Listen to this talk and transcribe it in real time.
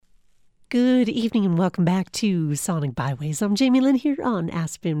Good evening and welcome back to Sonic Byways. I'm Jamie Lynn here on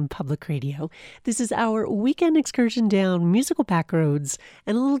Aspen Public Radio. This is our weekend excursion down musical backroads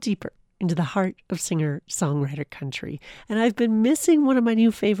and a little deeper into the heart of singer-songwriter country. And I've been missing one of my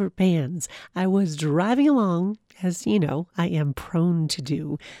new favorite bands. I was driving along, as you know, I am prone to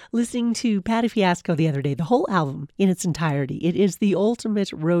do, listening to Patti Fiasco the other day, the whole album in its entirety. It is the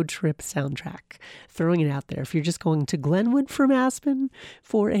ultimate road trip soundtrack. Throwing it out there. If you're just going to Glenwood from Aspen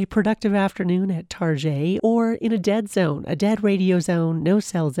for a productive afternoon at Target, or in a dead zone, a dead radio zone, no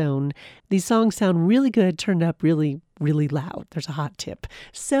cell zone, these songs sound really good, turned up really loud. There's a hot tip.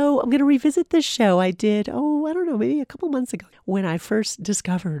 So I'm going to revisit this show I did, maybe a couple months ago when I first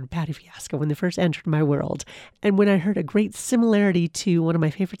discovered Patti Fiasco, when they first entered my world, and when I heard a great similarity to one of my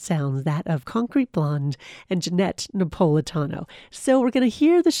favorite sounds, that of Concrete Blonde and Johnette Napolitano. So we're going to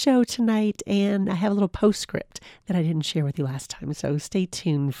hear the show tonight, and I have a little postscript that I didn't share with you last time, so stay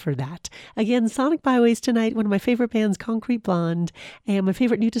tuned for that. Again, Sonic Byways tonight, one of my favorite bands, Concrete Blonde, and my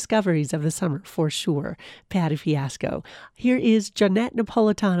favorite new discoveries of the summer, for sure, Patti Fiasco. Here is Johnette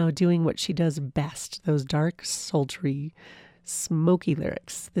Napolitano doing what she does best, those dark, sultry, smoky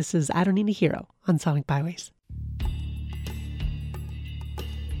lyrics. This is I Don't Need a Hero on Sonic Byways.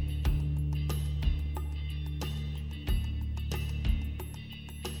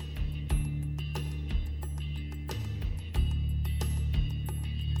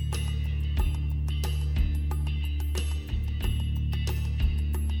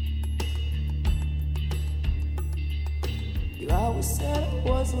 You always said I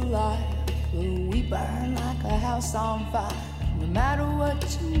was a liar, but we burn like a house on fire. No matter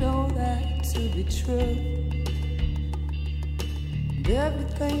what, you know that to be true. And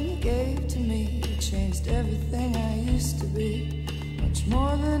everything you gave to me changed everything I used to be, much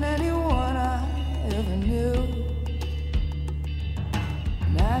more than anyone I ever knew.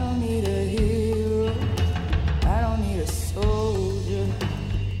 And I don't need a hero, I don't need a soldier.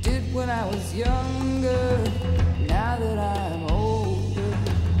 Did when I was younger. Now that I'm older,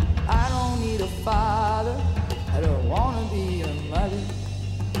 I don't need a father, I don't want to be a mother.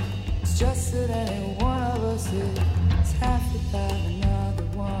 It's just that any one of us is half without another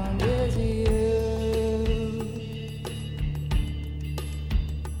one is you.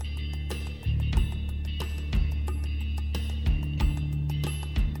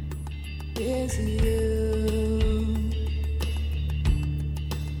 Is you.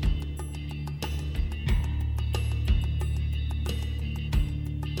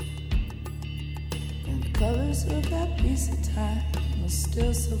 Colors of that piece of time are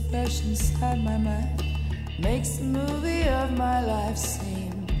still so fresh inside my mind. Makes the movie of my life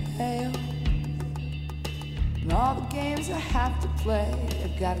seem pale. And all the games I have to play,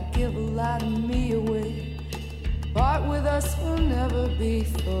 I've got to give a lot of me away. Part with us will never be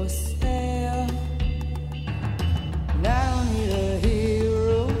for sale. And I don't need a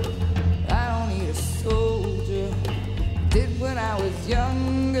hero, I don't need a soldier. Did when I was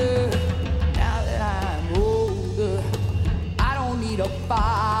younger. A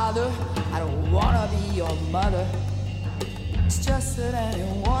father, I don't wanna be your mother. It's just that any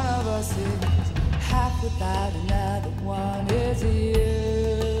one of us is half without another one is you.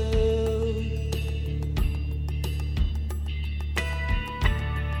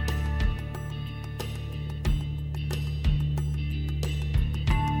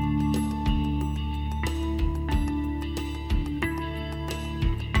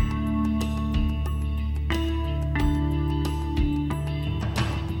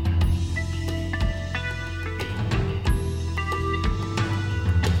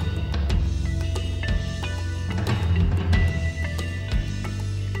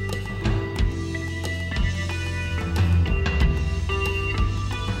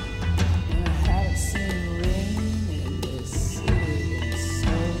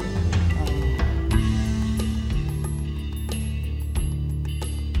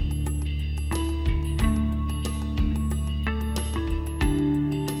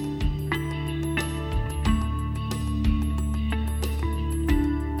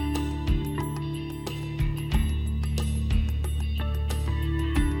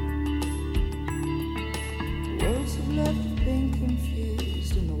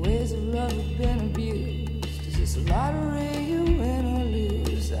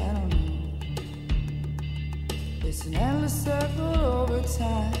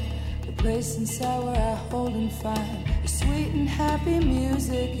 Inside where I hold and find the sweet and happy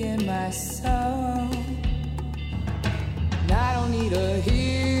music in my soul. And I don't need a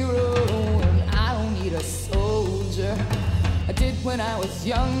hero, and I don't need a soldier. I did when I was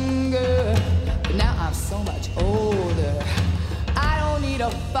younger, but now I'm so much older. I don't need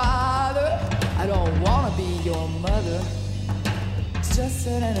a father, mother. It's just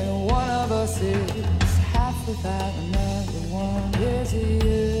that any one of us is half without another one. Here's to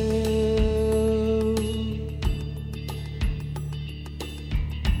you.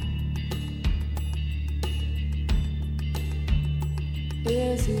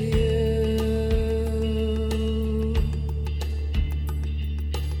 Here's to you.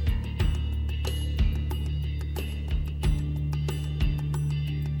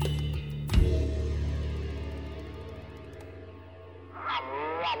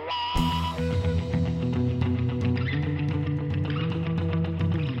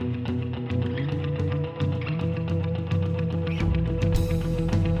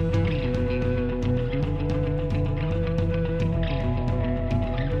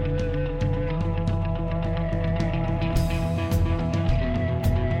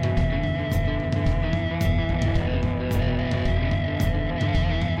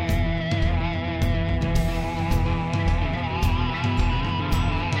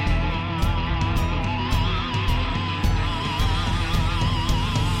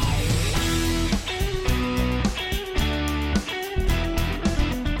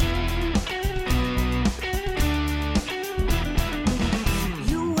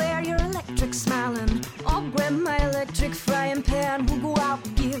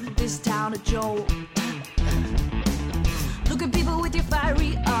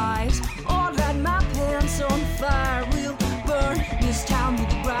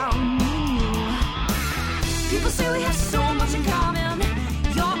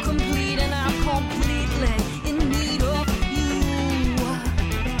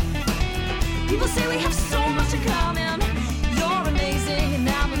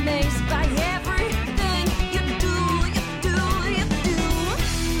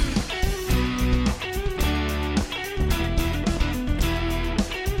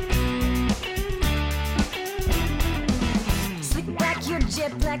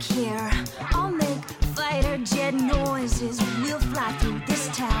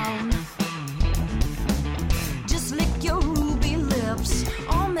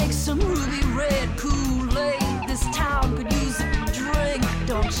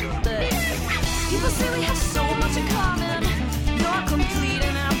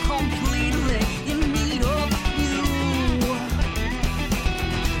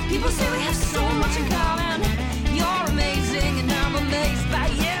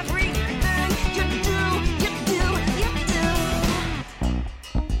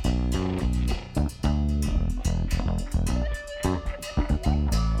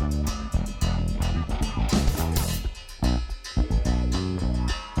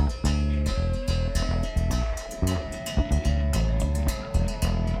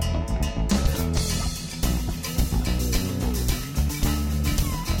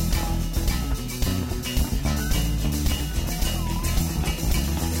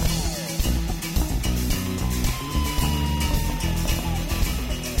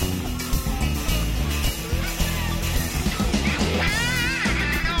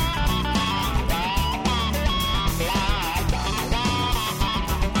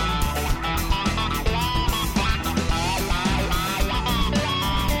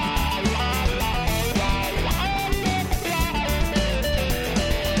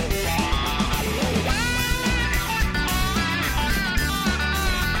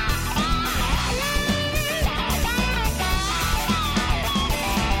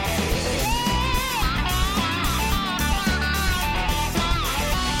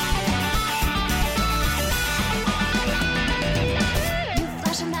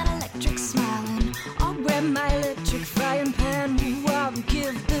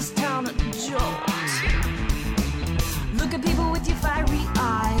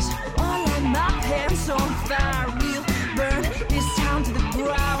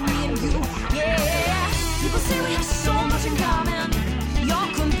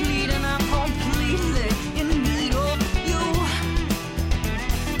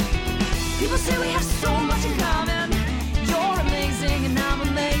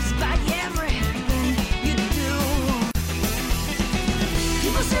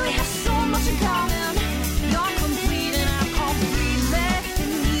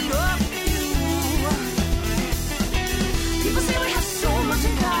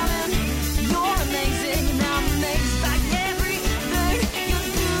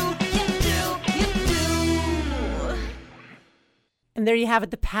 And there you have it,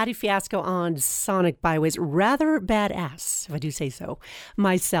 the Patti Fiasco on Sonic Byways. Rather badass, if I do say so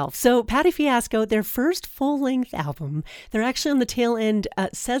myself. So Patti Fiasco, their first full-length album, they're actually on the tail end,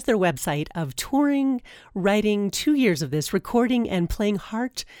 says their website, of touring, writing 2 years of this, recording and playing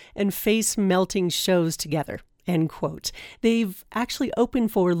heart and face-melting shows together. End quote. They've actually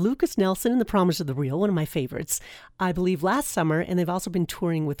opened for Lucas Nelson and The Promise of the Real, one of my favorites, I believe last summer, and they've also been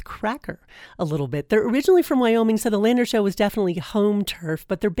touring with Cracker a little bit. They're originally from Wyoming, so the Lander show was definitely home turf,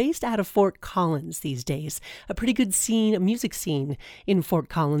 but they're based out of Fort Collins these days. A pretty good scene, a music scene in Fort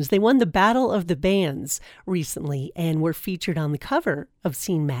Collins. They won the Battle of the Bands recently and were featured on the cover of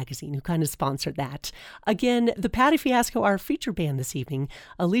Scene magazine, who kind of sponsored that. Again, the Patti Fiasco, our feature band this evening,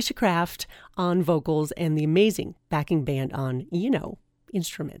 Alicia Kraft on vocals and the amazing backing band on,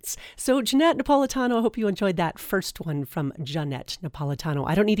 instruments. So Johnette Napolitano, I hope you enjoyed that first one from Johnette Napolitano.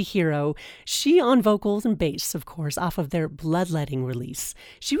 I Don't Need a Hero. She on vocals and bass, of course, off of their Bloodletting release.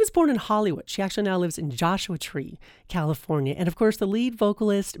 She was born in Hollywood. She actually now lives in Joshua Tree, California. And of course, the lead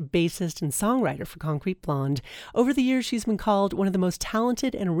vocalist, bassist, and songwriter for Concrete Blonde. Over the years, she's been called one of the most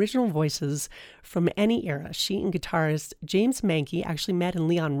talented and original voices from any era. She and guitarist James Mankey actually met in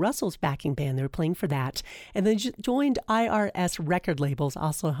Leon Russell's backing band. They were playing for that. And then joined IRS record label,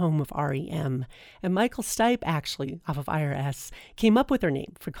 also home of REM. And Michael Stipe, actually, off of IRS, came up with her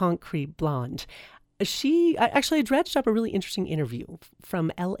name for Concrete Blonde. I dredged up a really interesting interview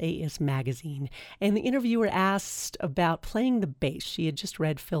from LAist magazine, and the interviewer asked about playing the bass. She had just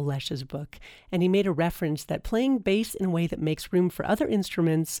read Phil Lesch's book, and he made a reference that playing bass in a way that makes room for other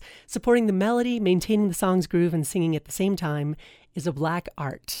instruments, supporting the melody, maintaining the song's groove, and singing at the same time is a black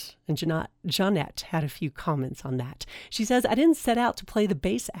art. And Johnette had a few comments on that. She says, I didn't set out to play the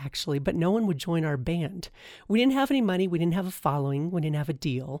bass, actually, but no one would join our band. We didn't have any money. We didn't have a following. We didn't have a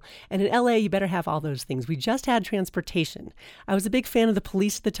deal. And in LA, you better have all those things. We just had transportation. I was a big fan of the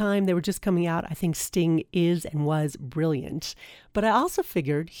Police at the time. They were just coming out. I think Sting is and was brilliant. But I also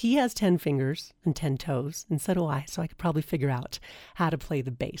figured he has 10 fingers and 10 toes, and so do I, so I could probably figure out how to play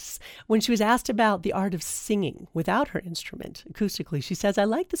the bass. When she was asked about the art of singing without her instrument, acoustically, she says, I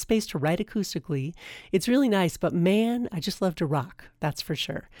like the space to write acoustically. It's really nice, but man, I just love to rock, that's for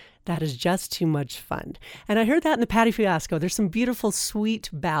sure. That is just too much fun. And I heard that in the Patti Fiasco. There's some beautiful, sweet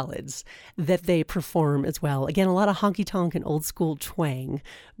ballads that they perform as well. Again, a lot of honky-tonk and old-school twang,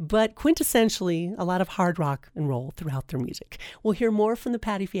 but quintessentially a lot of hard rock and roll throughout their music. We'll hear more from the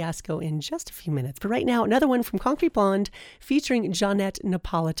Patti Fiasco in just a few minutes. But right now, another one from Concrete Blonde featuring Johnette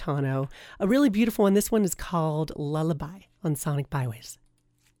Napolitano. A really beautiful one. This one is called Lullaby on Sonic Byways.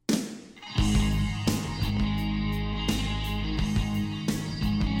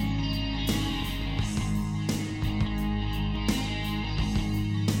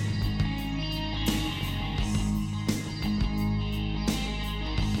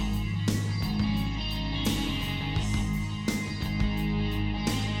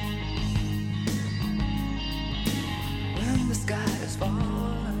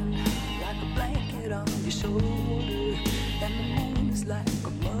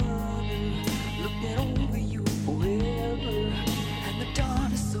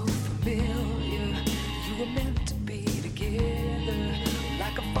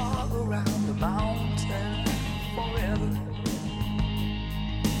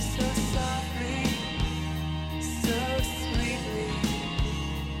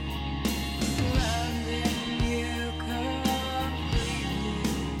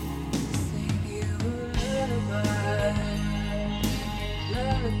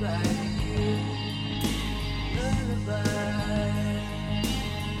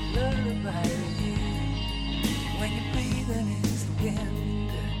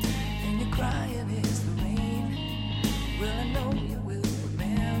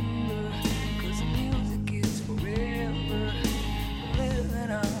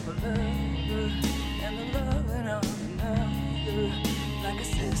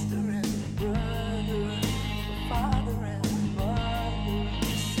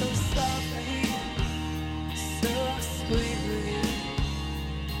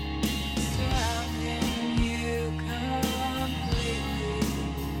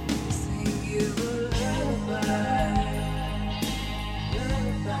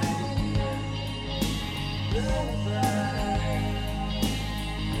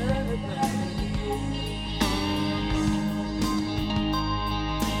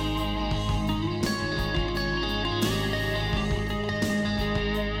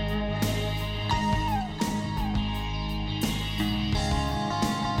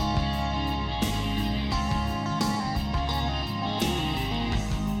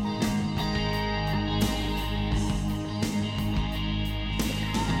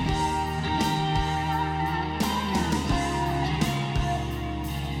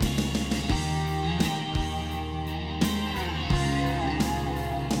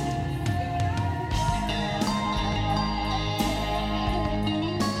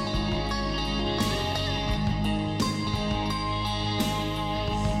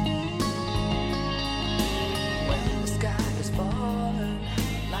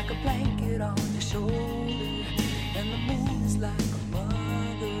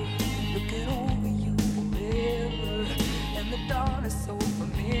 sound is so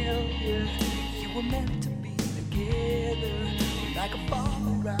familiar. You were meant to be together, like a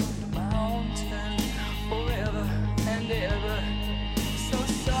fall around the mountain, forever and ever. So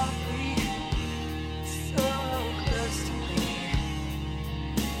softly, so close to me.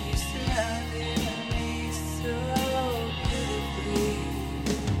 You surrounded me so beautifully.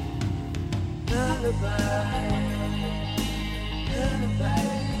 Lullaby, lullaby,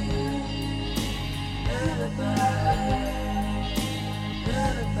 lullaby, lullaby,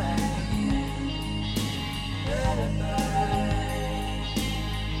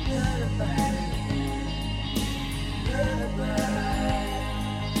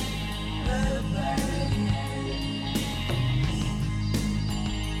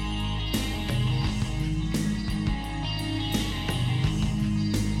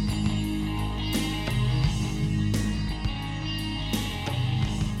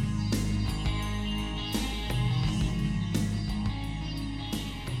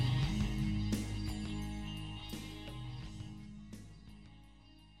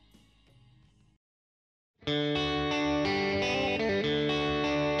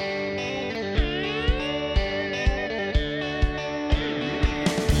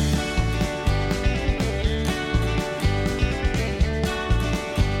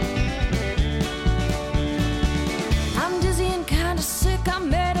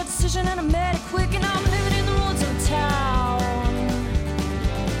 and I made it quick, and I'm living in the woods of a town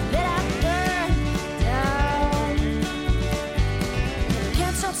that I burned down.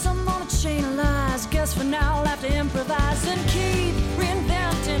 Can't stop some on a chain of lies. Guess for now I'll have to improvise and keep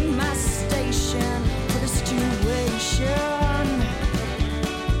reinventing my station for the situation.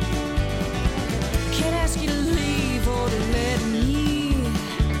 Can't ask you to leave or to let me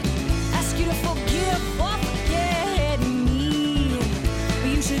ask you to forgive or forget me. But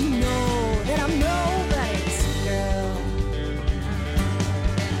you should know that I'm nobody's girl.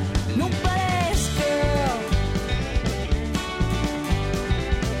 Nobody's girl.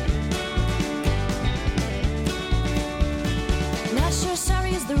 Not sure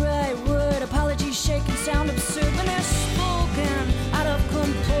sorry is the right word. Apologies shaken sound absurd when they're spoken out of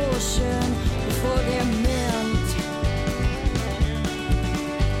compulsion before they're meant.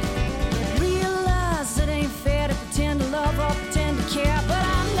 Realize it ain't fair to pretend to love or pretend to care, but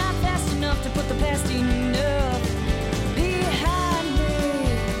I'm not fast enough to put the past enough behind me.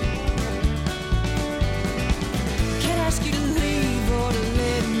 Can't ask you to leave or to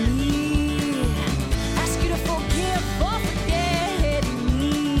let me ask you to forgive or forget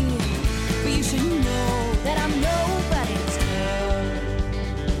me. But you should know that I'm nobody's girl.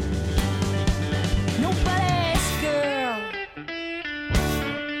 Nobody's girl.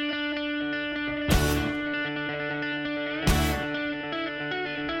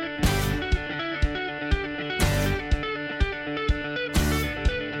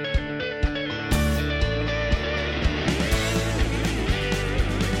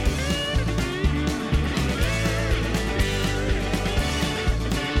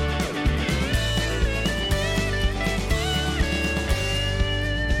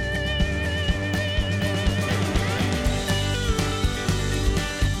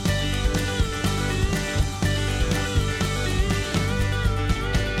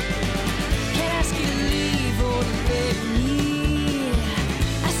 Can't ask you to leave or to let me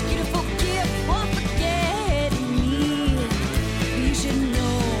ask you to forgive or forget me. You should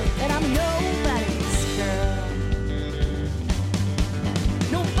know that I'm nobody's girl.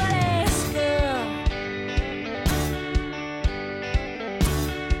 Nobody's girl.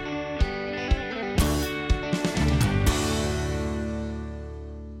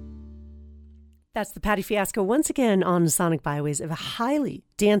 That's the Patti Fiasco once again on Sonic Byways of a highly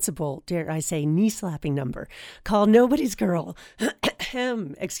danceable, dare I say, knee-slapping number called Nobody's Girl.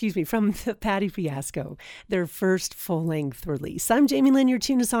 Excuse me, from the Patti Fiasco, their first full-length release. I'm Jamie Lynn, your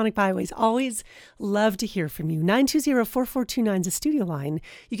tune to Sonic Byways. Always love to hear from you. 920-4429 is a studio line.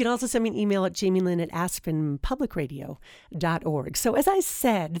 You can also send me an email at jamielynn@aspenpublicradio.org. So as I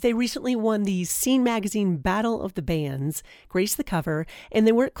said, they recently won the Scene Magazine Battle of the Bands, graced the cover, and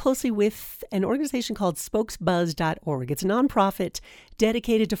they work closely with an organization called spokesbuzz.org. It's a nonprofit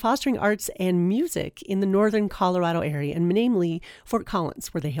dedicated to fostering arts and music in the northern Colorado area, and namely Fort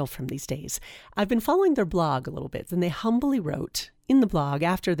Collins, where they hail from these days. I've been following their blog a little bit, and they humbly wrote in the blog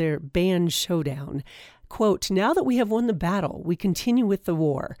after their band showdown, quote, "Now that we have won the battle, we continue with the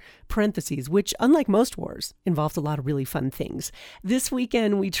war," parentheses, which, unlike most wars, involved a lot of really fun things. "This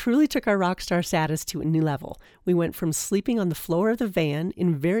weekend, we truly took our rock star status to a new level. We went from sleeping on the floor of the van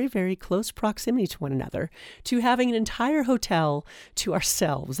in very, very close proximity to one another to having an entire hotel to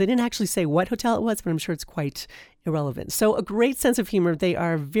ourselves." They didn't actually say what hotel it was, but I'm sure it's quite irrelevant. So a great sense of humor. They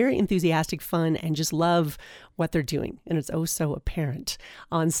are very enthusiastic, fun, and just love what they're doing. And it's oh so apparent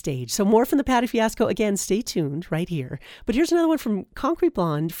on stage. So more from the Patti Fiasco. Again, stay tuned right here. But here's another one from Concrete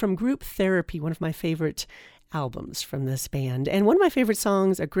Blonde from Group Therapy, one of my favorite albums from this band. And one of my favorite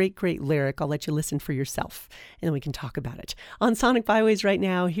songs, a great, great lyric. I'll let you listen for yourself, and then we can talk about it. On Sonic Byways right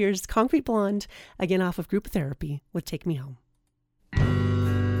now, here's Concrete Blonde, again off of Group Therapy with Take Me Home.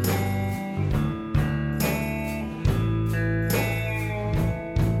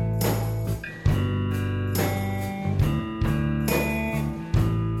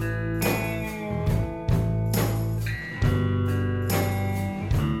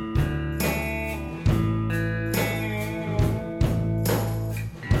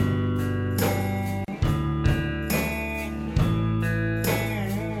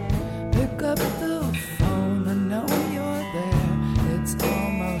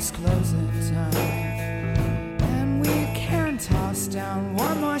 Down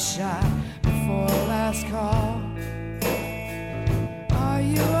one more shot before last call. Are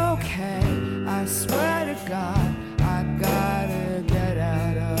you okay? I swear to God, I gotta get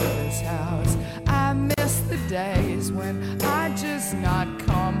out of this house. I miss the days when I just not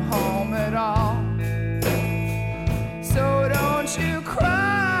come home at all. So don't you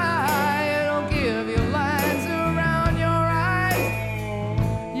cry, it'll give you lines around your eyes.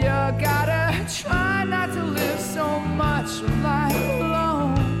 You gotta try not to live so much life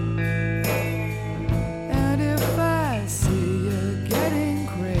alone. And if I see you getting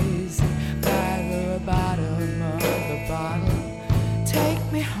crazy by the bottom of the bottle, take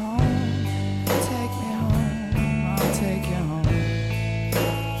me home, I'll take you home.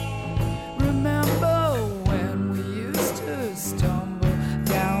 Remember when we used to stumble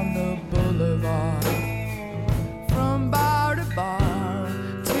down the boulevard from bar to bar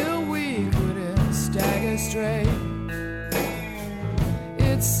till we couldn't stagger straight?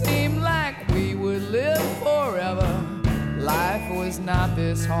 It seemed like we would live forever. Life was not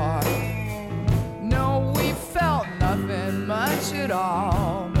this hard. No, we felt nothing much at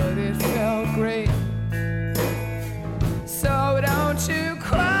all, but it felt great. So don't you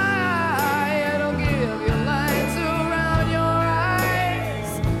cry, it'll give you lines around your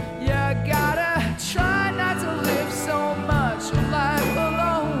eyes. You gotta try not to live so much life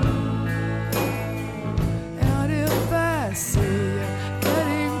alone. And if I see you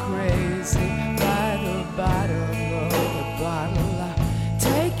getting crazy by the bottom of the bottle, I'll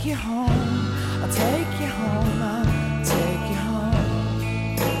take you home, I'll take you home, I'll take you home.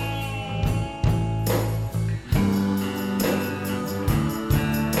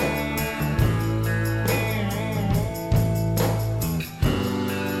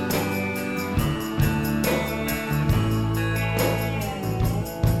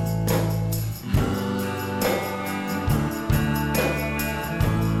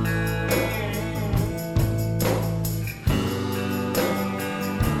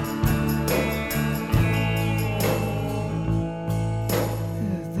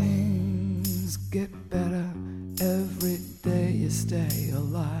 Things get better every day you stay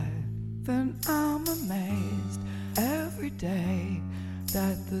alive. And I'm amazed every day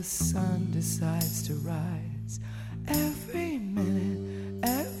that the sun decides to rise. Every minute,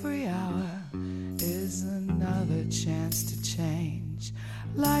 every hour is another chance to change.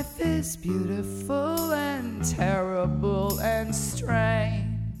 Life is beautiful and terrible and strange.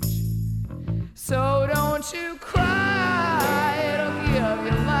 So don't you cry, it'll give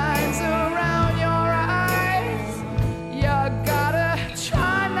you lines around your eyes. You gotta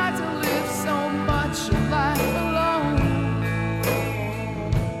try not to live so much life alone.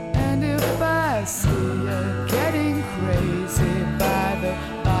 And if I see you getting crazy by the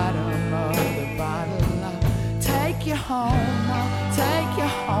bottom of the bottle, I'll take you home, I'll take you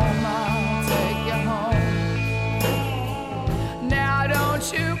home, I'll take you home. Now don't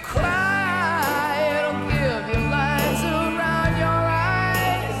you cry, it'll give you lines around your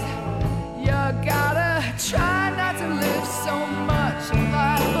eyes. You gotta try not to live so much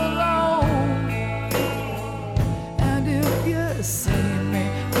life alone. And if you see me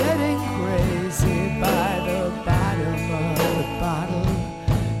getting crazy by the bottom of the bottle,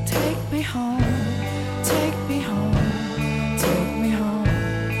 take me home,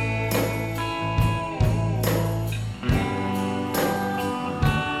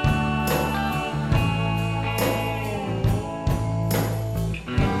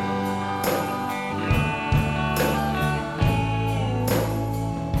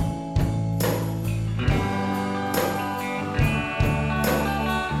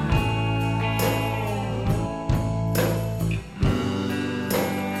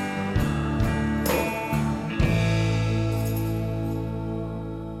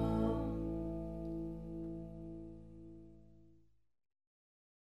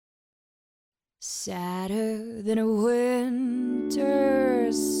 Sadder than a winter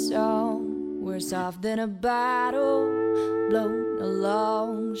song, worse off than a battle blown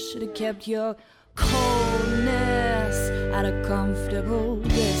along. Should have kept your coldness at a comfortable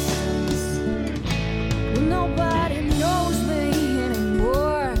distance. Well, nobody knows me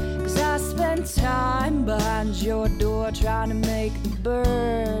anymore, 'cause I spend time behind your door trying to make the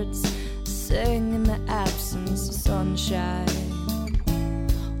birds sing in the absence of sunshine.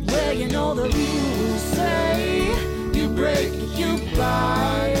 Well, you know the rules say you break it, you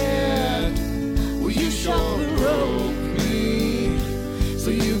buy it. Well, you sure broke me, so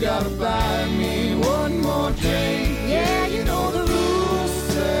you gotta buy me one more drink. Yeah, you know the rules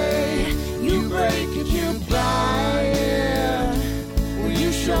say you break it, you buy it. Well,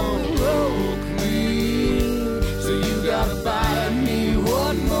 you sure broke me, so you gotta buy me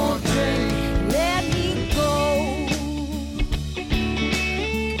one more drink. Let me go.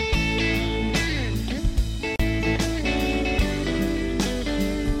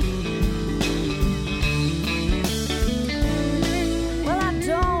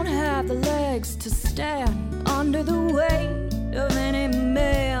 To stand under the weight of any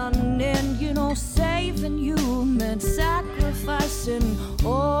man, and you know saving you meant sacrificing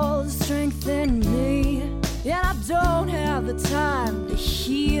all the strength in me. And I don't have the time to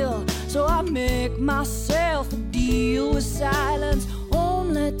heal, so I make myself a deal with silence,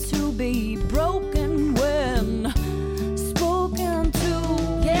 only to be broken when spoken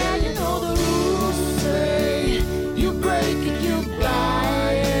to. Yeah, you know the rules say you break it, you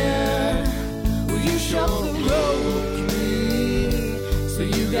buy it. You sure broke me, so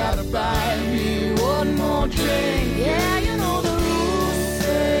you gotta buy me one more drink. Yeah, you know the rules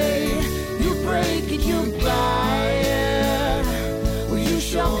say you break it, you buy it. Well, you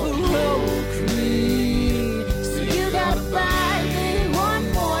sure broke me, so you gotta buy me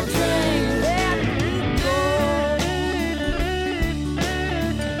one more drink. Let me go.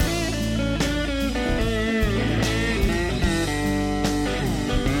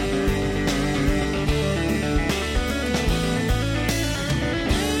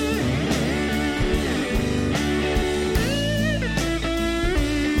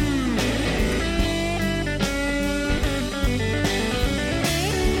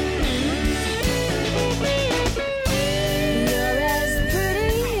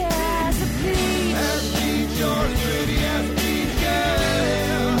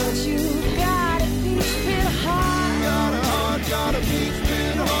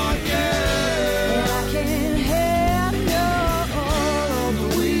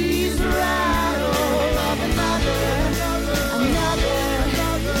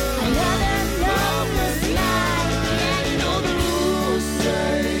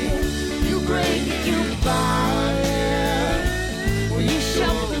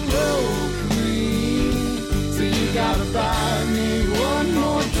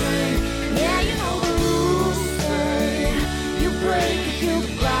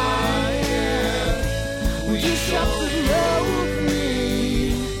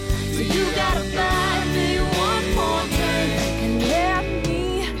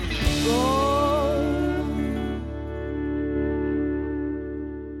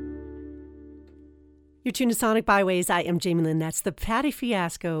 You're tuned to Sonic Byways. I am Jamie Lynn. That's the Patti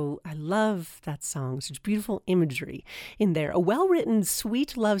Fiasco. I love that song. Such beautiful imagery in there. A well-written,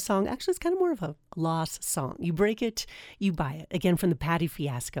 sweet love song. Actually, it's kind of more of a lost song. You break it, you buy it. Again, from the Patti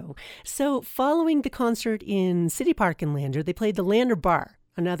Fiasco. So following the concert in City Park in Lander, they played the Lander Bar.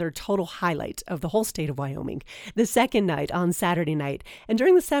 Another total highlight of the whole state of Wyoming. The second night on Saturday night. And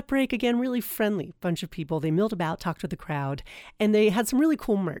during the set break, again, really friendly bunch of people. They milled about, talked to the crowd, and they had some really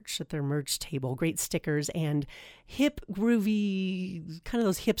cool merch at their merch table. Great stickers and hip, groovy, kind of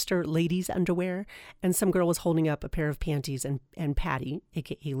those hipster ladies' underwear. And some girl was holding up a pair of panties, and Patty,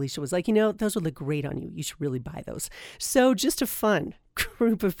 a.k.a. Alicia, was like, you know, those would look great on you. You should really buy those. So just a fun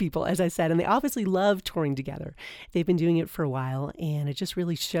group of people, as I said, and they obviously love touring together. They've been doing it for a while, and it just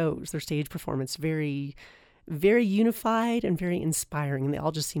really shows their stage performance very, very unified and very inspiring, and they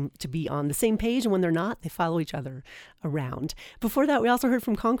all just seem to be on the same page, and when they're not, they follow each other around. Before that, we also heard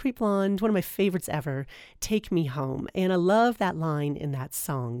from Concrete Blonde, one of my favorites ever, Take Me Home, and I love that line in that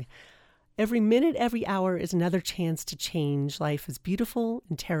song. Every minute, every hour is another chance to change. Life is beautiful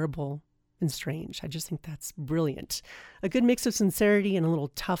and terrible and strange. I just think that's brilliant. A good mix of sincerity and a little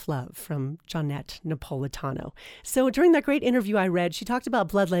tough love from Johnette Napolitano. So during that great interview I read, she talked about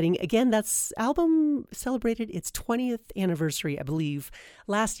Bloodletting. Again, that album celebrated its 20th anniversary, I believe,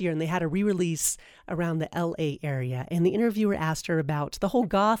 last year, and they had a re-release around the LA area. And the interviewer asked her about the whole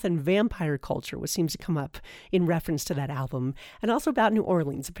goth and vampire culture, which seems to come up in reference to that album, and also about New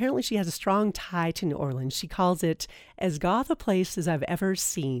Orleans. Apparently she has a strong tie to New Orleans. She calls it as goth a place as I've ever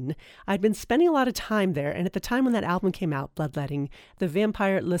seen. I'd been spending a lot of time there, and at the time when that album came out, Bloodletting, the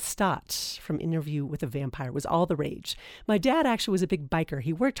vampire Lestat from Interview with a Vampire was all the rage. My dad actually was a big biker.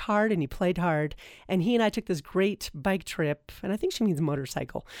 He worked hard and he played hard, and he and I took this great bike trip, and I think she means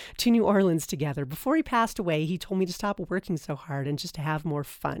motorcycle, to New Orleans together. Before he passed away, he told me to stop working so hard and just to have more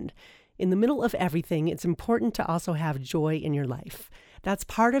fun. In the middle of everything, it's important to also have joy in your life. That's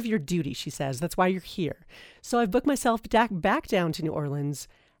part of your duty, she says. That's why you're here. So I've booked myself back down to New Orleans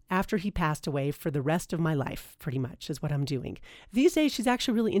after he passed away for the rest of my life, pretty much, is what I'm doing. These days, she's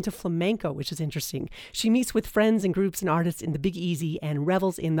actually really into flamenco, which is interesting. She meets with friends and groups and artists in the Big Easy and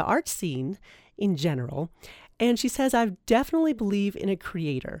revels in the art scene in general. And she says, I definitely believe in a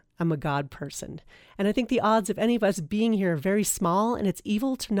creator. I'm a God person. And I think the odds of any of us being here are very small, and it's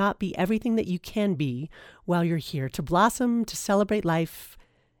evil to not be everything that you can be while you're here, to blossom, to celebrate life.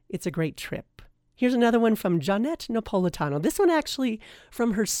 It's a great trip. Here's another one from Johnette Napolitano. This one actually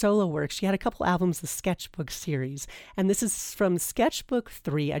from her solo work. She had a couple albums, the Sketchbook series. And this is from Sketchbook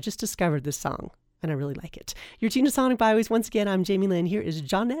 3. I just discovered this song, and I really like it. You're tuned to Sonic Byways. Once again, I'm Jamie Lynn. Here is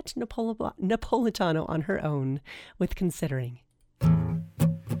Johnette Napolitano on her own with Considering.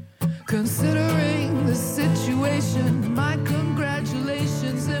 Considering the situation, my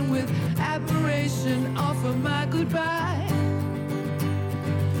congratulations, and with admiration offer my goodbye.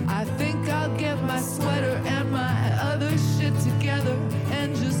 I think I'll get my sweater and my other shit together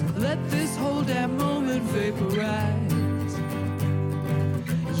and just let this whole damn moment vaporize.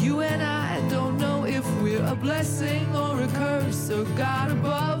 You and I don't know if we're a blessing or a curse, or God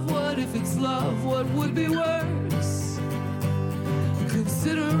above. What if it's love? What would be worse?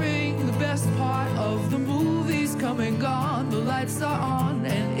 Considering the best part of the movie's come and gone, the lights are on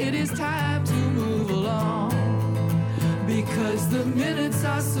and it is time to move along. Because the minutes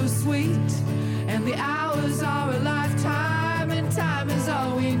are so sweet, and the hours are a lifetime, and time is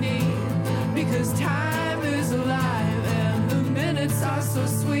all we need. Because time is alive, and the minutes are so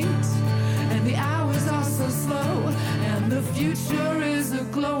sweet, and the hours are so slow, and the future is a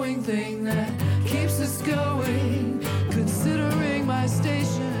glowing thing that keeps us going. Considering my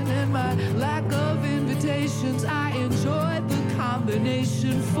station and my lack of invitations, I enjoyed the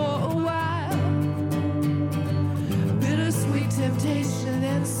combination for a while. Bittersweet temptation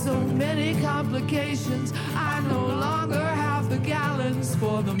and so many complications. I no longer have the gallons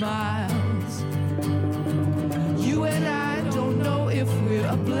for the miles. You and I don't know if we're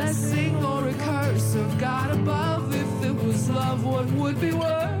a blessing or a curse, or God above. If it was love, what would be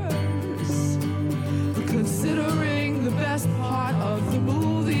worse? Considering the best part of the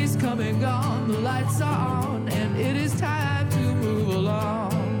movie's come and gone, the lights are on and it is time to move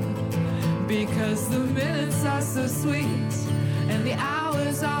along. Because the minutes are so sweet, and the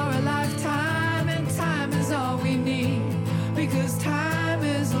hours are a lifetime, and time is all we need. Because time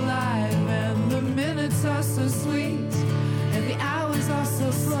is alive, and the minutes are so sweet, and the hours are so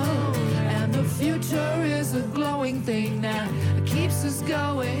slow, and the future is a glowing thing that keeps us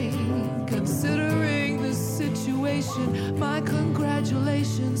going. Considering the situation, my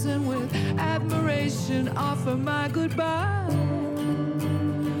congratulations, and with admiration offer my goodbye.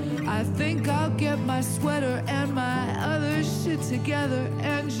 I think I'll get my sweater and my other shit together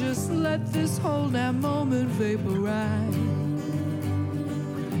and just let this whole damn moment vaporize.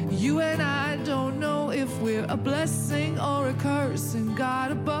 You and I don't know if we're a blessing or a curse, and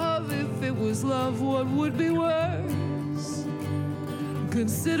God above, if it was love, what would be worse?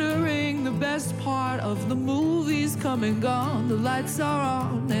 Considering the best part of the movie's come and gone, the lights are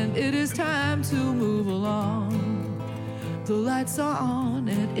on and it is time to move along. The lights are on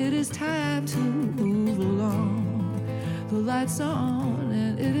and it is time to move along. The lights are on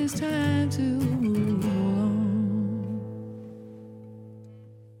and it is time to move along.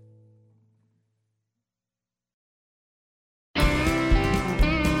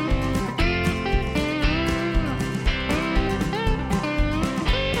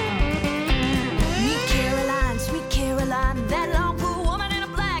 Meet Caroline, sweet Caroline, that long poor woman in a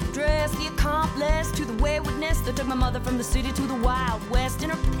black dress, the accomplice to the waywardness that took my mother from the city to the Wild West. In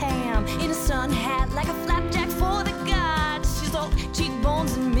her Pam, in a sun hat, like a flapjack for the gods. She's She's all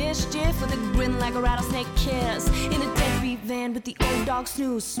cheekbones and mischief with a grin like a rattlesnake kiss. In a deadbeat van with the old dog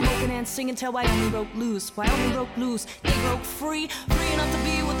snooze, smoking and singing till Wyoming broke loose. Wyoming broke loose, they broke free, free enough to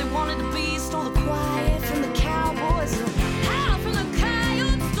be what they wanted to be. Stole the quiet from the cowboys, the howl from the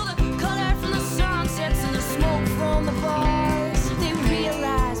coyotes, stole the color from the sunsets and the smoke from the bars. They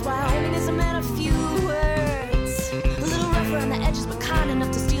realized Wyoming is a man of few words, a little rough around the edges but kind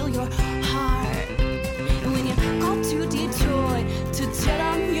enough to steal your heart. And when you call to Detroit to tell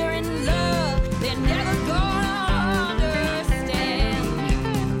them you're in love, they're never gonna understand.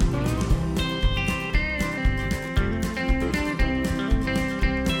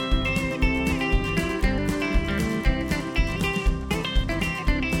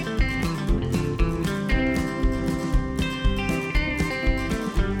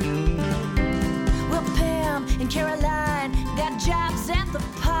 Well, Pam and Caroline got jobs at the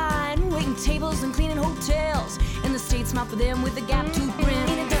Pine, waiting tables and cleaning hotels, and the state smiled for them with a gap-toothed grin.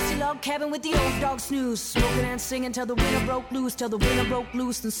 In a dusty log cabin with the old dog snooze, smoking and singing till the winter broke loose, till the winter broke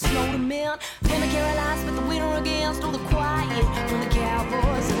loose and snowed them in. Pam and Caroline spent the winter again, stole the quiet from the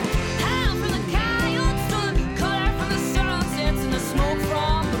cowboys, and the howl from the coyotes, stole the color from the sunsets and the smoke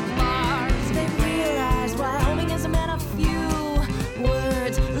from the bars. They realized Wyoming is a man of few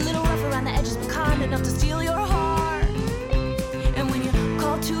words, a little rough around the edges but kind enough to steal your heart. And when you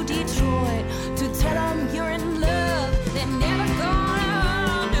call to Detroit to tell them you're in love, they're never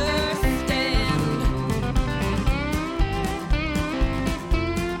gonna understand.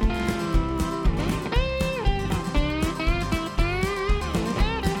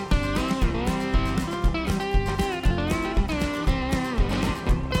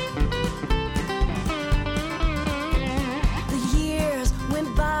 The years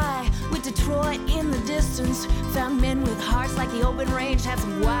went by with Detroit in the distance, found men with hearts like the open range, had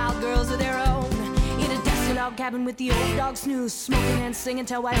some wild girls of their own. In a dusty log cabin with the old dog snooze, smoking and singing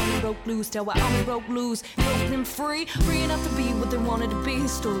till Wyoming broke loose, till Wyoming broke loose. Broke them free, free enough to be what they wanted to be.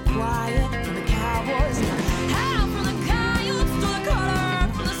 Stole the quiet from the cowboys, and the howl from the coyotes, stole the color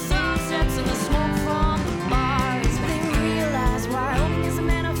from the sunsets and the smoke from the bars. They realized Wyoming is a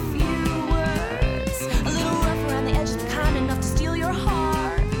man of few words, a little rough around the edges but kind enough to steal your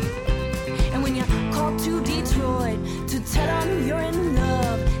heart. And when you call to Detroit to tell them you're in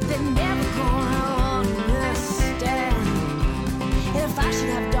love, they're never gonna understand. And if I should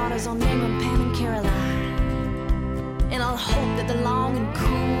have daughters, I'll name them Pam and Caroline. And I'll hope that they're long and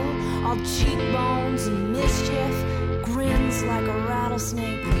cool, all cheekbones and mischief, grins like a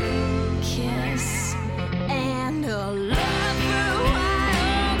rattlesnake kiss, and a love for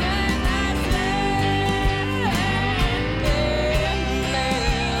Wyoming that's endless.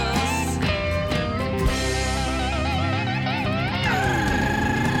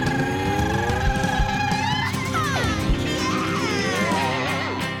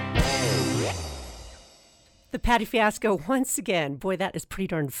 The Patti Fiasco once again. Boy, that is pretty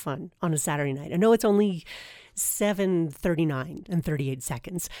darn fun on a Saturday night. I know it's only 7:39 and 38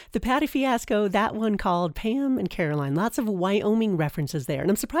 seconds. The Patti Fiasco, that one called Pam and Caroline. Lots of Wyoming references there. And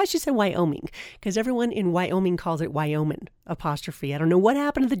I'm surprised she said Wyoming, because everyone in Wyoming calls it Wyoming, apostrophe. I don't know what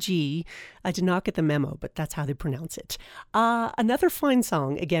happened to the G. I did not get the memo, but that's how they pronounce it. Another fine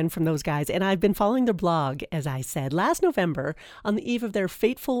song, again, from those guys. And I've been following their blog, as I said. Last November, on the eve of their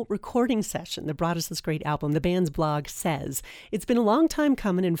fateful recording session that brought us this great album, the band's blog says, "It's been a long time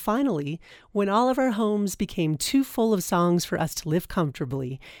coming, and finally, when all of our homes became too full of songs for us to live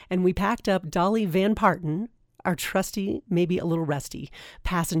comfortably, and we packed up Dolly Van Parten, our trusty, maybe a little rusty,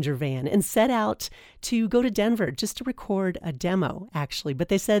 passenger van, and set out to go to Denver just to record a demo, actually. But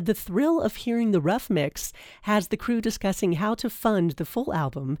they said the thrill of hearing the rough mix has the crew discussing how to fund the full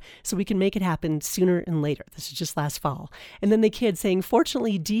album so we can make it happen sooner and later." This is just last fall. And then the kids saying,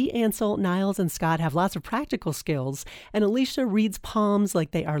 "Fortunately, Dee, Ansel, Niles, and Scott have lots of practical skills, and Alicia reads palms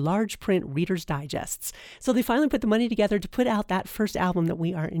like they are large print Reader's Digests." So they finally put the money together to put out that first album that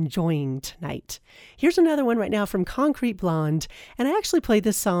we are enjoying tonight. Here's another one right now from Concrete Blonde, and I actually played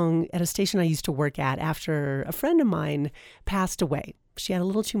this song at a station I used to work at after a friend of mine passed away. She had a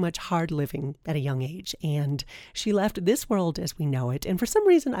little too much hard living at a young age, and she left this world as we know it. And for some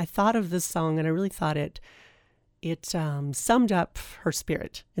reason, I thought of this song, and I really thought it summed up her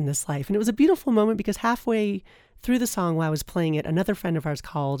spirit in this life. And it was a beautiful moment because halfway through the song while I was playing it, another friend of ours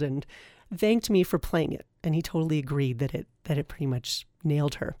called and thanked me for playing it. And he totally agreed that it pretty much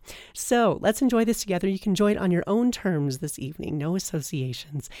nailed her. So let's enjoy this together. You can enjoy it on your own terms this evening. No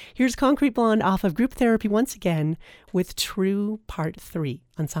associations. Here's Concrete Blonde off of Group Therapy once again with True Part 3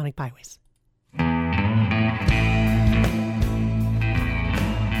 on Sonic Byways.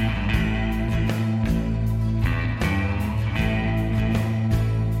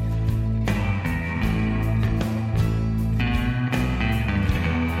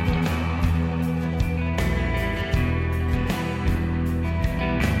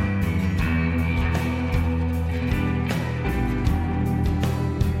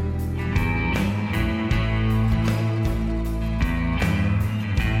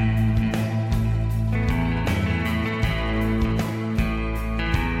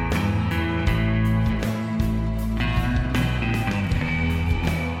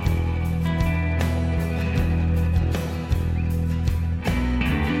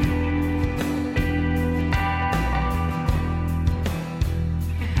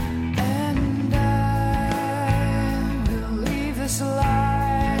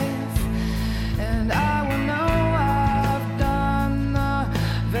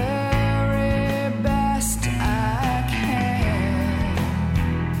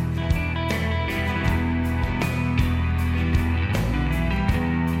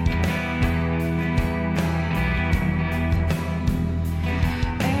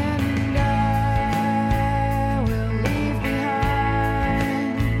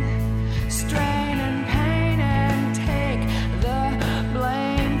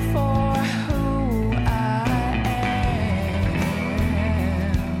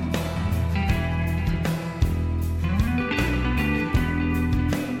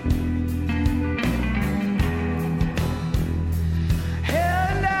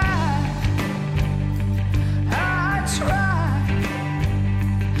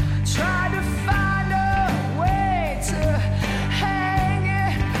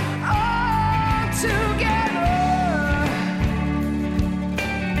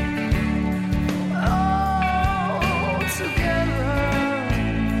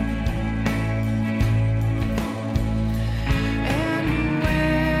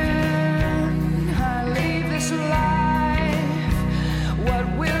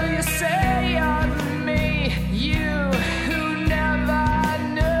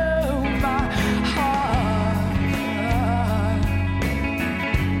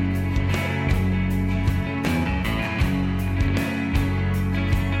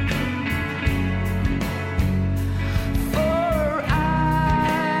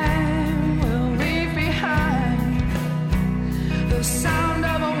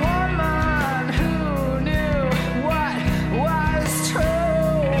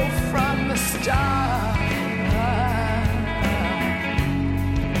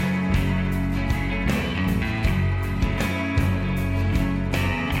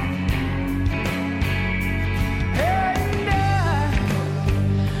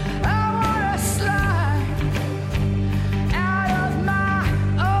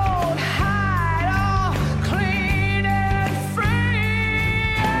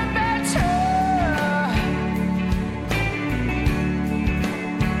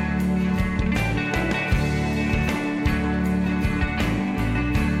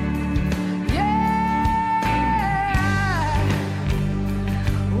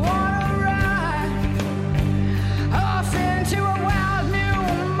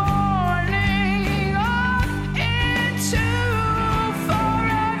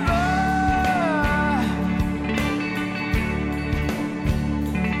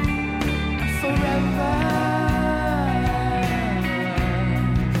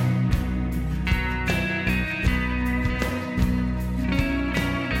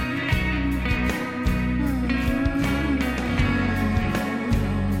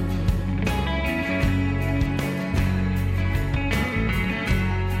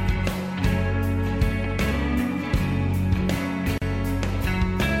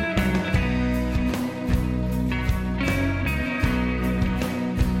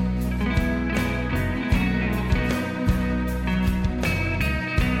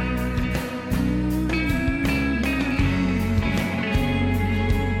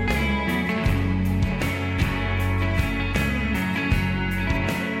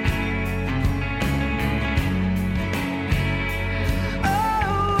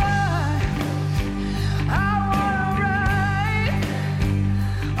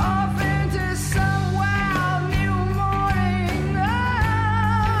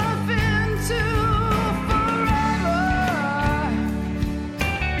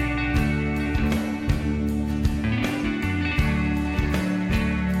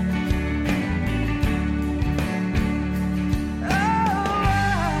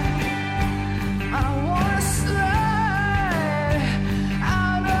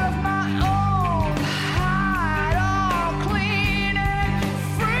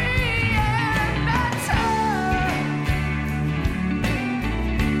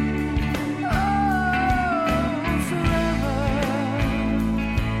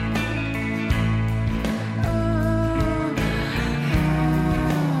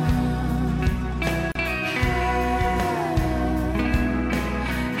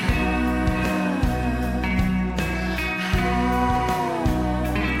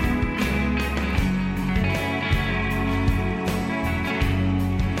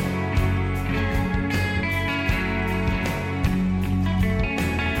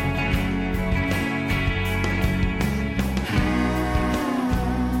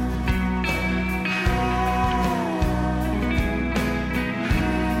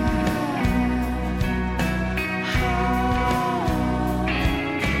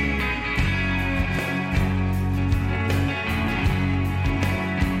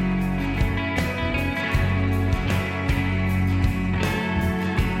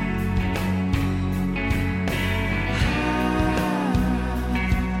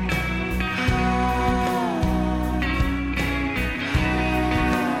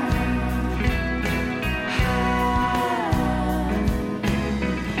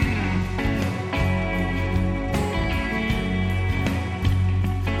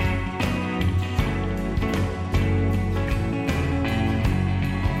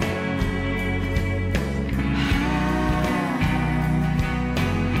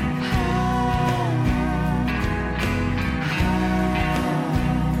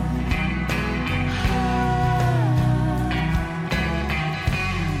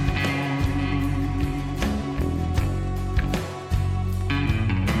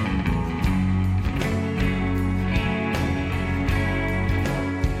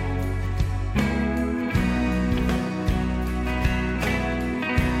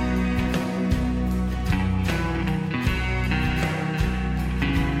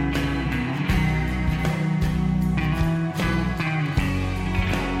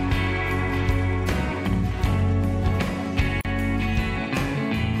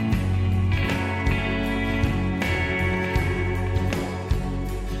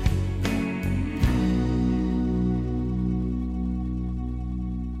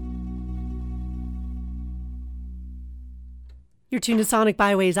 You're tuned to Sonic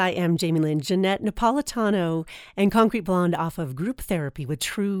Byways. I am Jamie Lynn. Johnette Napolitano and Concrete Blonde off of Group Therapy with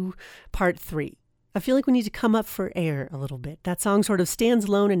True Part 3. I feel like we need to come up for air a little bit. That song sort of stands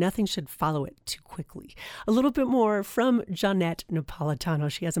alone and nothing should follow it too quickly. A little bit more from Johnette Napolitano.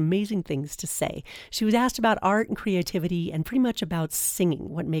 She has amazing things to say. She was asked about art and creativity and pretty much about singing,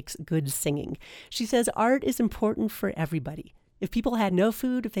 what makes good singing. She says art is important for everybody. If people had no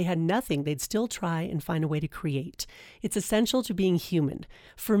food, if they had nothing, they'd still try and find a way to create. It's essential to being human.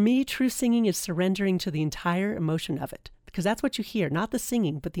 For me, true singing is surrendering to the entire emotion of it. Because that's what you hear, not the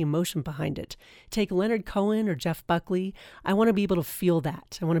singing, but the emotion behind it. Take Leonard Cohen or Jeff Buckley. I want to be able to feel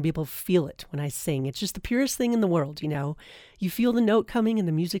that. I want to be able to feel it when I sing. It's just the purest thing in the world, you know. You feel the note coming and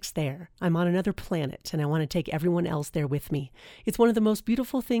the music's there. I'm on another planet, and I want to take everyone else there with me. It's one of the most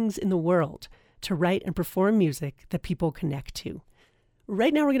beautiful things in the world to write and perform music that people connect to.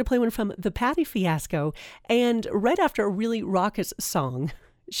 Right now we're going to play one from the Patti Fiasco, and right after a really raucous song,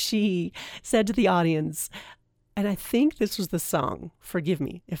 she said to the audience, and I think this was the song, forgive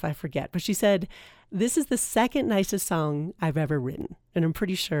me if I forget, but she said, "This is the second nicest song I've ever written, and I'm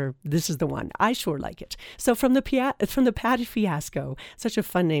pretty sure this is the one. I sure like it." So from the Patti Fiasco, such a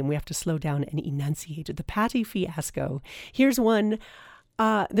fun name, we have to slow down and enunciate it. The Patti Fiasco. Here's one.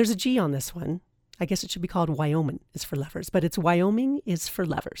 There's a G on this one. I guess it should be called Wyoming is for lovers, but it's Wyoming is for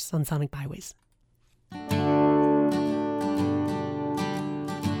lovers on Sonic Byways.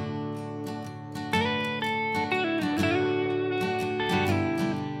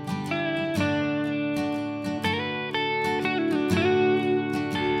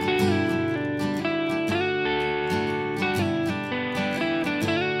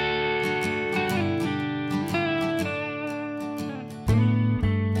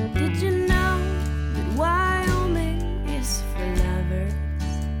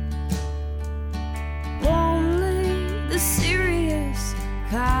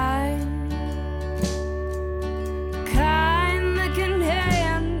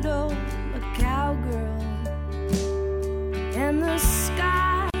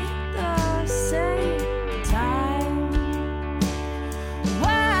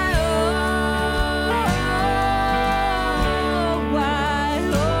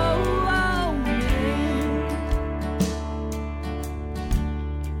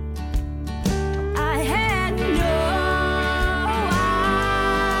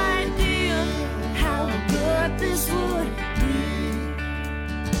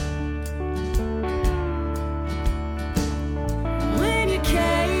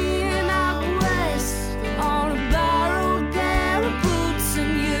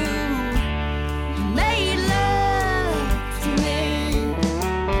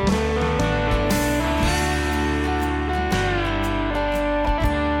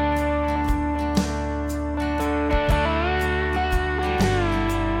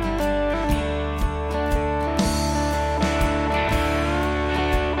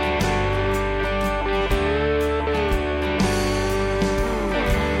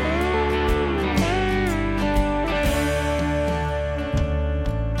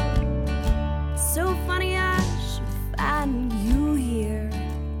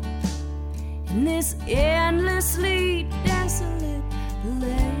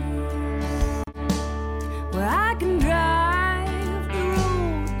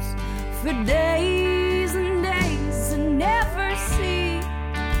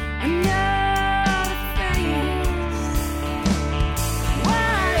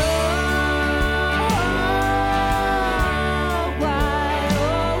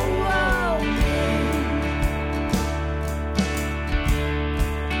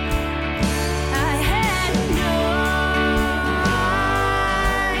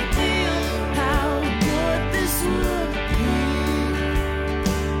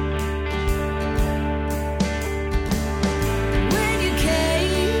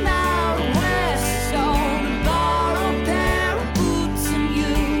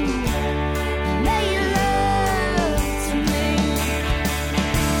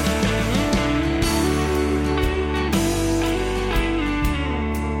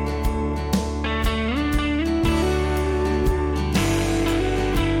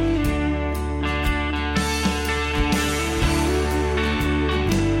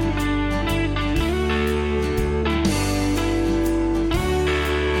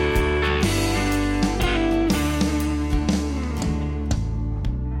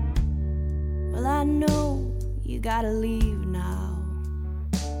 Gotta leave now.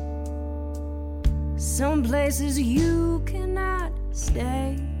 Some places you cannot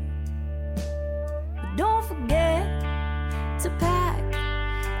stay, but don't forget to pack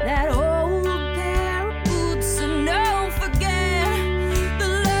that old pair of boots, and don't forget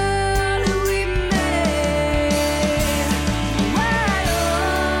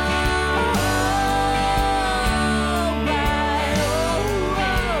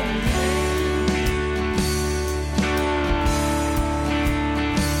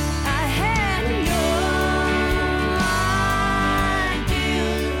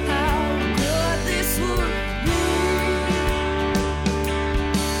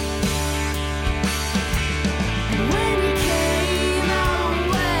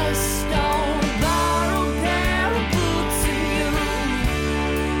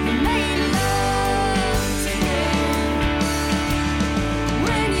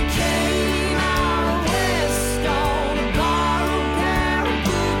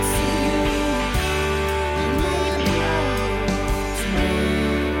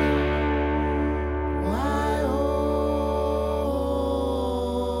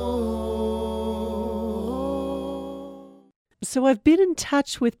So I've been in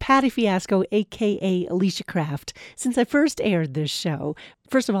touch with Patti Fiasco, a.k.a. Alicia Kraft, since I first aired this show.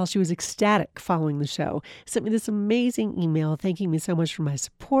 First of all, she was ecstatic following the show. Sent me this amazing email thanking me so much for my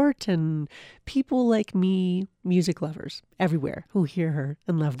support, and people like me, music lovers everywhere who hear her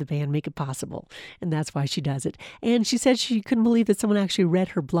and love the band, make it possible. And that's why she does it. And she said she couldn't believe that someone actually read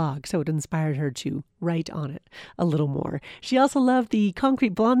her blog, so it inspired her to write on it a little more. She also loved the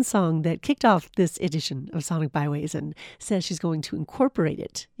Concrete Blonde song that kicked off this edition of Sonic Byways and says she's going to incorporate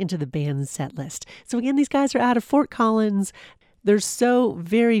it into the band's set list. So again, these guys are out of Fort Collins. They're so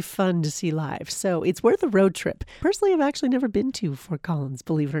very fun to see live, so it's worth a road trip. Personally, I've actually never been to Fort Collins,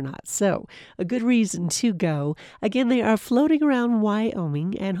 believe it or not, so a good reason to go. Again, they are floating around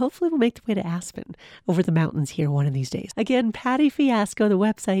Wyoming, and hopefully will make their way to Aspen over the mountains here one of these days. Again, Patti Fiasco, the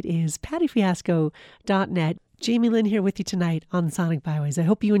website is pattifiasco.net. Jamie Lynn here with you tonight on Sonic Byways. I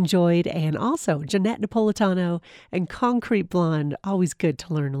hope you enjoyed, and also Johnette Napolitano and Concrete Blonde. Always good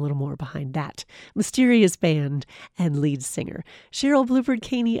to learn a little more behind that mysterious band and lead singer. Cheryl Bluebird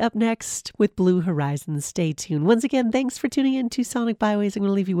Caney up next with Blue Horizons. Stay tuned. Once again, thanks for tuning in to Sonic Byways. I'm going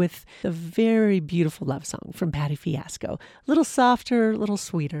to leave you with a very beautiful love song from Patti Fiasco. A little softer, a little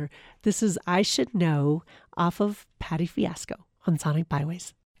sweeter. This is I Should Know off of Patti Fiasco on Sonic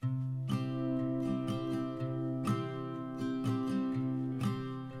Byways.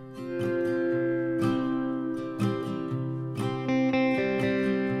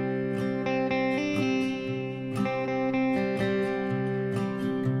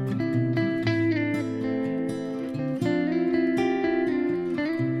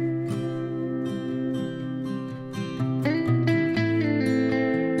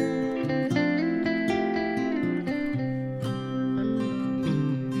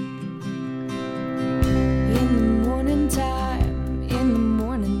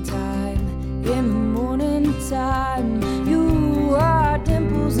 You are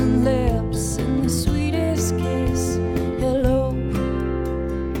dimples and lips in the sweetest kiss. Hello,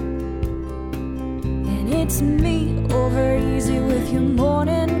 and it's me over easy with your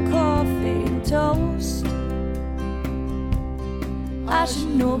morning coffee and toast. I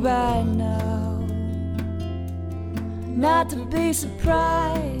should know by now not to be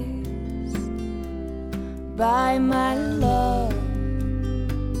surprised by my love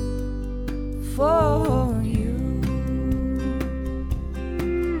for you.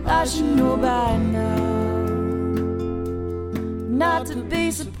 I should know by now not to be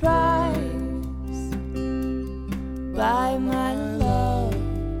surprised by my love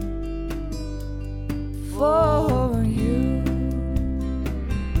for you.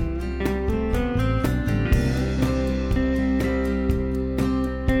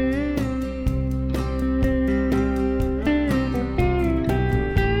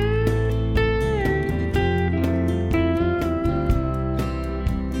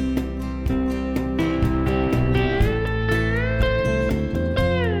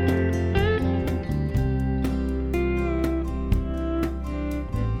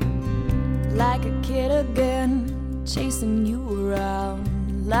 Like a kid again, chasing you around.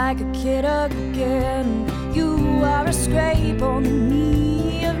 Like a kid again, you are a scrape on the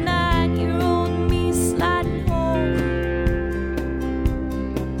knee of 9-year-old me sliding home.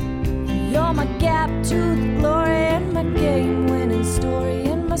 You're my gap to the glory and my game-winning story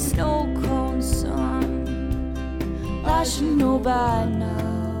and my snow cone song. I should know by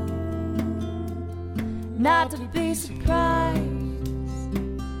now not to be surprised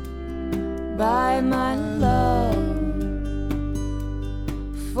by my love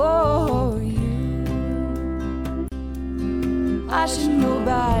for you. I should know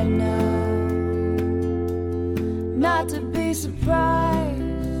by now not to be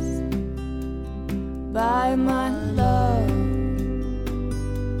surprised by my love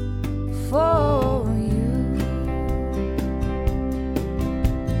for you.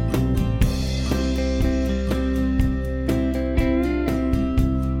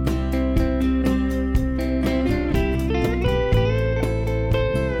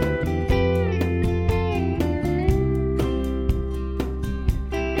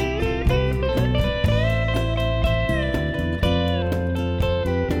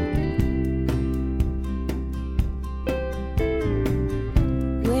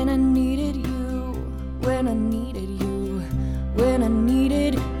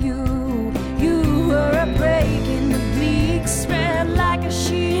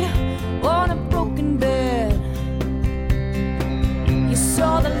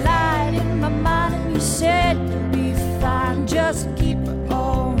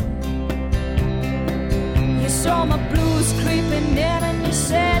 Saw my blues creeping in and you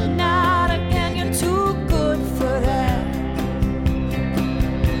said, not again, you're too good for that.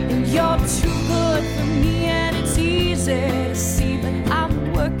 easy to see, but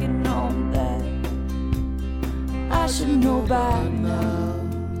I'm working on that. I should know by now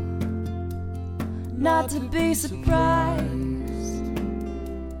not to be surprised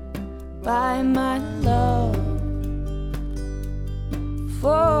by my love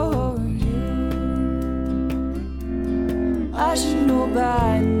for you. I should know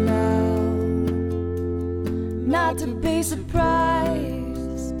by now not to be surprised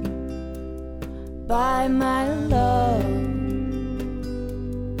by my love